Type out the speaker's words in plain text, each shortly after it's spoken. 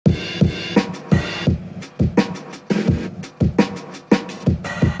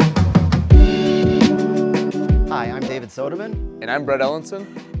Soderman. And I'm Brett Ellenson.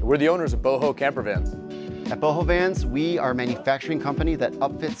 We're the owners of Boho Camper Vans. At Boho Vans, we are a manufacturing company that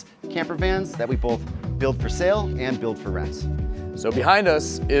upfits camper vans that we both build for sale and build for rent. So behind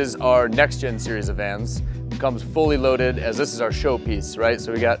us is our NextGen series of vans. It comes fully loaded, as this is our showpiece, right?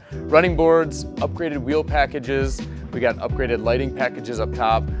 So we got running boards, upgraded wheel packages, we got upgraded lighting packages up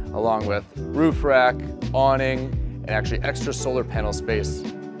top, along with roof rack, awning, and actually extra solar panel space.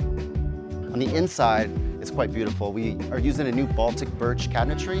 On the inside, it's quite beautiful. We are using a new Baltic birch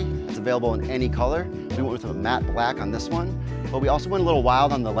cabinetry. It's available in any color. We went with a matte black on this one, but we also went a little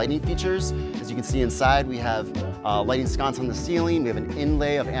wild on the lighting features. As you can see inside, we have lighting sconce on the ceiling. We have an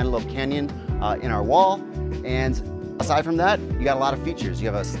inlay of Antelope Canyon in our wall. And aside from that, you got a lot of features. You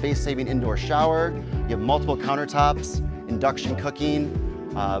have a space-saving indoor shower. You have multiple countertops, induction cooking,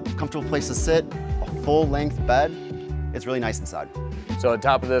 comfortable place to sit, a full-length bed. It's really nice inside. So on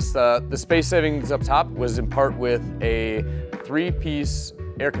top of this, the space savings up top was in part with a 3-piece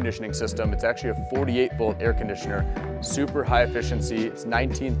air conditioning system. It's actually a 48-volt air conditioner, super high efficiency. It's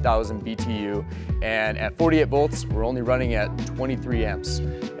 19,000 BTU, and at 48 volts, we're only running at 23 amps.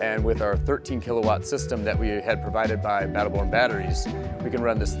 And with our 13 kilowatt system that we had provided by Battle Born Batteries, we can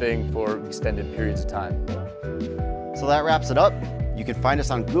run this thing for extended periods of time. So that wraps it up. You can find us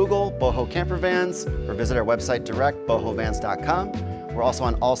on Google, Boho Camper Vans, or visit our website direct, bohovans.com. We're also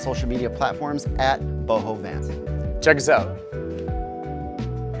on all social media platforms at Boho Vans. Check us out.